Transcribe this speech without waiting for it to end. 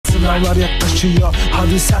Sınavlar yaklaşıyor,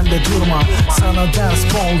 hadi sen de durma. Sana ders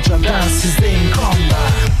bolca, ders izleyin.com'da.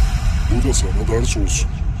 Bu da sana ders olsun.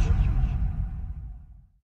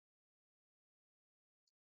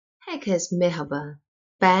 Herkes merhaba,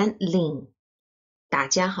 ben Lin. 大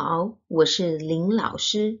家好，我是林老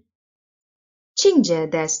师。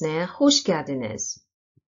Çincede dersine hoş geldiniz.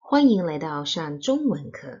 欢迎来到上中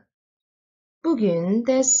文课。Bugün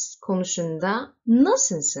ders konusunda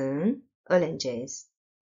nasılsın öğreneceğiz.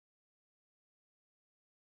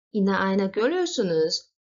 Yine aynı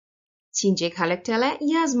görüyorsunuz. Çince karakterler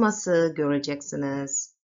yazması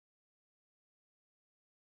göreceksiniz.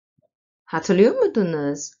 Hatırlıyor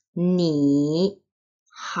muydunuz? Ni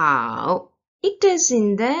hao. İlk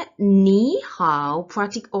dersinde ni hao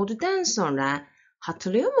pratik olduktan sonra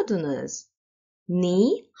hatırlıyor muydunuz?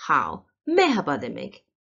 Ni hao, merhaba demek.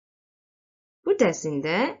 Bu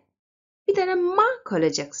dersinde bir tane ma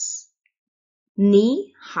koyacaksınız.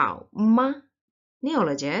 Ni hao, ma. Ne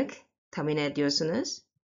olacak? Tahmin ediyorsunuz?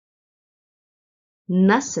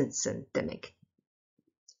 Nasılsın demek.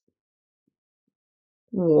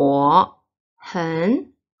 我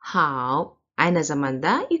很好. Aynı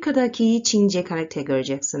zamanda yukarıdaki Çince karakter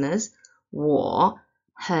göreceksiniz. 我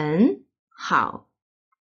很好.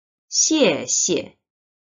 谢谢.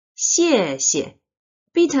 谢谢.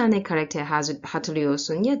 Bir tane karakter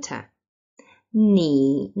hatırlıyorsun yeter.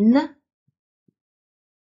 你呢?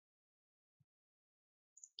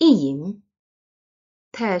 İyiyim.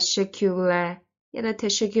 Teşekkürler ya da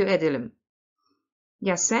teşekkür ederim.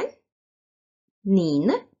 Ya sen? 你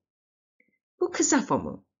呢? Bu kısa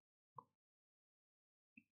formu.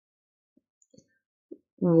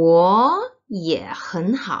 我也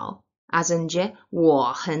很好. Az önce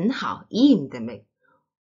我很好, iyiyim demek.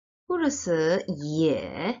 Burası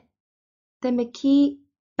ye demek ki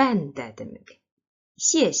ben de demek.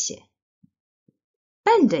 谢谢.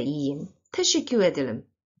 Ben de iyiyim. Teşekkür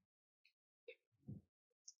ederim.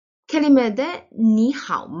 Kelimede ni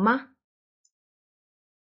hao ma.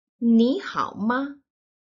 Ni hao ma.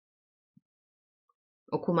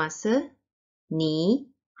 Okuması ni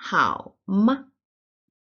hao ma.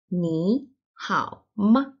 Ni hao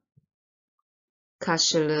ma.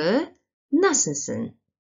 Karşılığı nasılsın?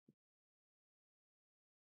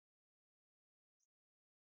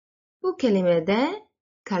 Bu kelimede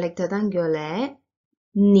karakterden göre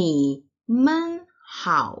ni men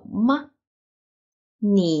hao ma.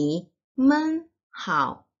 Ni men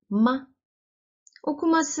hao ma.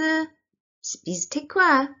 Okuması biz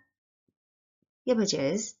tekrar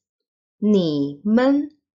yapacağız. Ni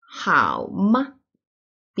men hao ma.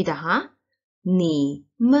 Bir daha. Ni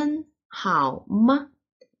men hao ma.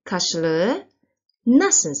 Karşılığı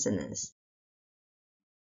nasılsınız?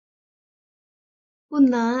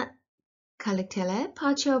 Bunlar karakterler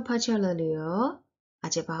parça parçalanıyor.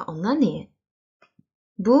 Acaba onlar ne?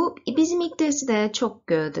 Bu bizim ilk derste çok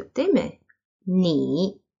gördük değil mi?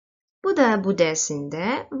 Ni. Bu da bu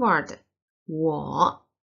dersinde vardı. 我.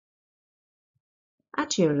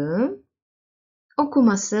 Açıyorum.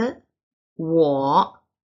 Okuması 我.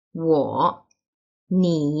 我.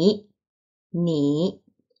 Ni. Ni.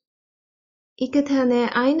 İki tane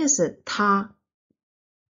aynısı ta.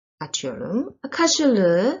 Açıyorum.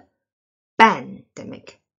 Karşılığı ben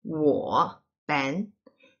demek. 我. Ben.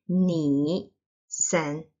 Ni.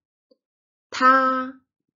 Sen. Ta.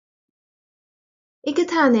 İki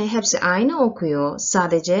tane hepsi aynı okuyor.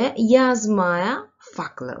 Sadece yazmaya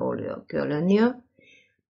farklı oluyor. Görünüyor.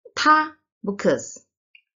 Ta bu kız.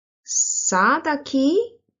 Sağdaki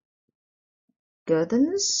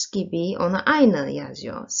gördüğünüz gibi ona aynı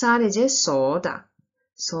yazıyor. Sadece solda.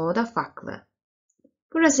 Solda farklı.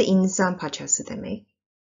 Burası insan parçası demek.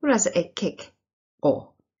 Burası erkek.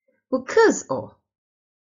 O. Bu kız o.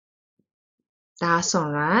 Daha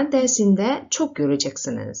sonra dersinde çok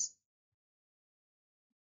göreceksiniz.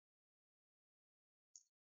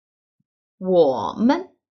 我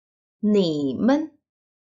们, 你们,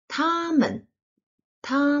 他们,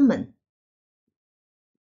 他们.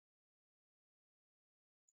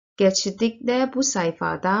 Geçtikte bu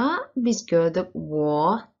sayfada biz gördük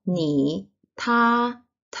我, 你, 他,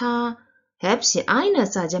 ta. Hepsi aynı,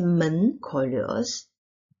 sadece men koyuyoruz.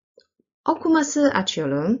 Okuması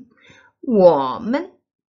açıyorum. 我们,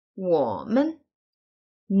 我们,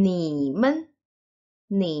 你们,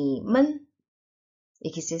 你们.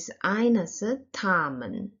 İkisi aynısı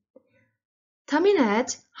tamın. Tahmin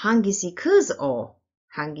et, hangisi kız o?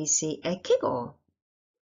 Hangisi erkek o?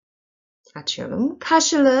 Açıyorum.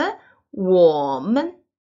 Karşılığı 我们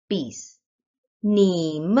biz.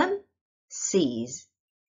 你们 siz.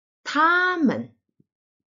 他们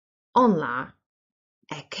onlar.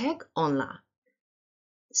 Erkek onlar.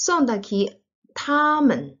 sondaki 他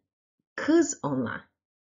们 kız onlar.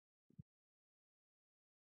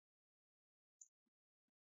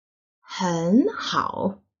 很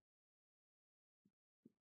好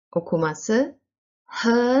okuması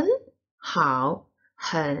很好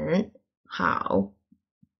很好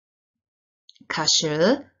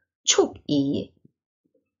karşılığı çok iyi.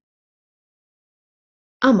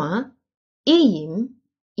 Ama iyiyim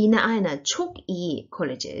yine aynı çok iyi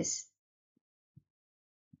koyacağız.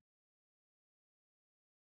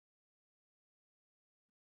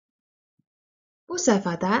 Bu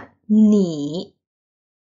sayfada ni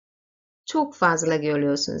çok fazla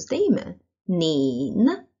görüyorsunuz değil mi?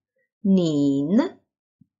 Nin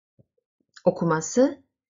okuması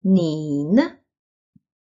nin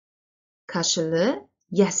karşılığı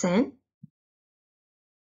ya sen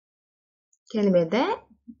kelimede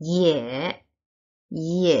ye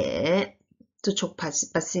bu çok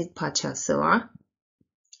basit parçası var.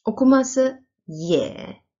 Okuması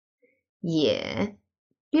ye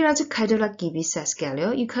birazcık kaydırak gibi ses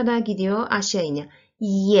geliyor. Yukarıdan gidiyor aşağı iniyor.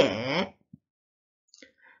 Ye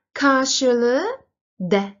karşılığı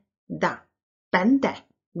de da ben de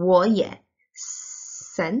我也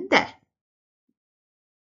sen de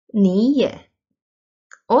你也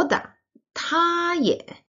o da 他也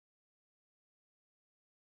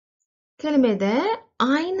kelimede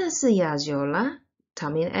aynısı yazıyorlar.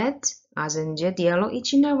 Tahmin et. Az önce diyalog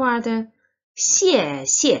içinde vardı. 谢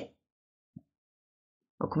谢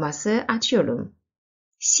okuması açıyorum.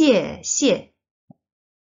 谢谢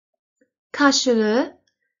karşılığı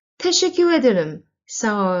teşekkür ederim.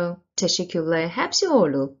 Sağ ol, teşekkürler. Hepsi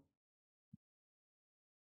olur.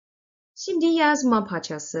 Şimdi yazma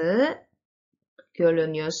parçası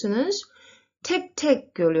görünüyorsunuz. Tek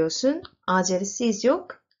tek görüyorsun. Acelesiz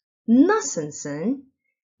yok. Nasılsın?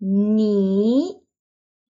 Ni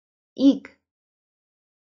ilk.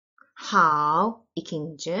 How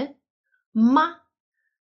ikinci. Ma.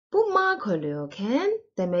 Bu ma koyuyorken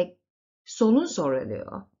demek sonu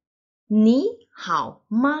soruluyor. Ni hao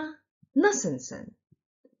ma. Nasılsın?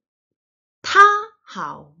 Ta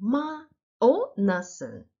hao ma. O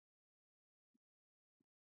nasıl?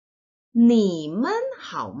 Ni men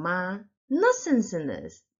hao ma.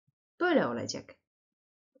 Nasılsınız? Böyle olacak.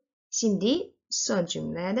 Şimdi son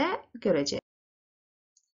cümlede göreceğiz.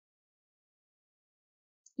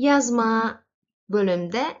 Yazma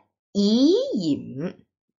bölümde iyiyim.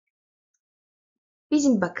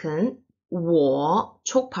 Bizim bakın 我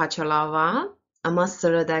çok parçalar var ama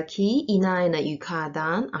sıradaki yine aynı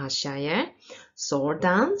yukarıdan aşağıya,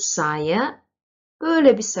 soldan sağa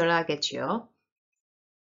böyle bir sıra geçiyor.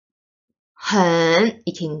 很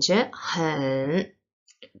ikinci 很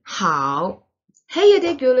好 her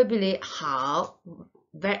yerde görebilir 好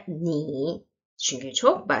ve ni çünkü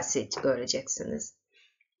çok basit göreceksiniz.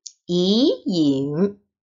 İyiyim.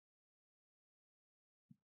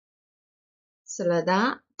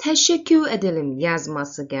 Sırada teşekkür ederim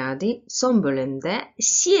yazması geldi. Son bölümde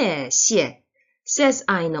谢谢 ses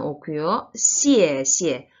aynı okuyor. 谢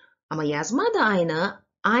谢 ama yazma da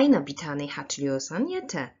aynı bir tane hatırlıyorsan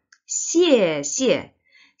yeter. 谢谢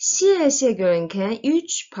谢谢görünken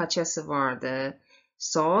 3 parçası vardı.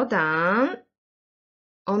 Soldan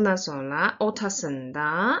ondan sonra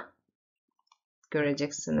ortasında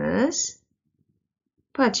göreceksiniz.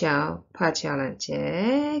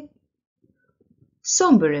 Parçalanacak.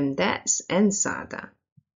 Son bölümde en sağda.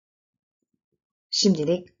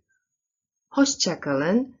 Şimdilik hoşça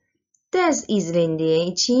kalın. Ders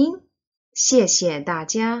izlediği için 谢谢大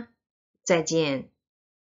家。再见。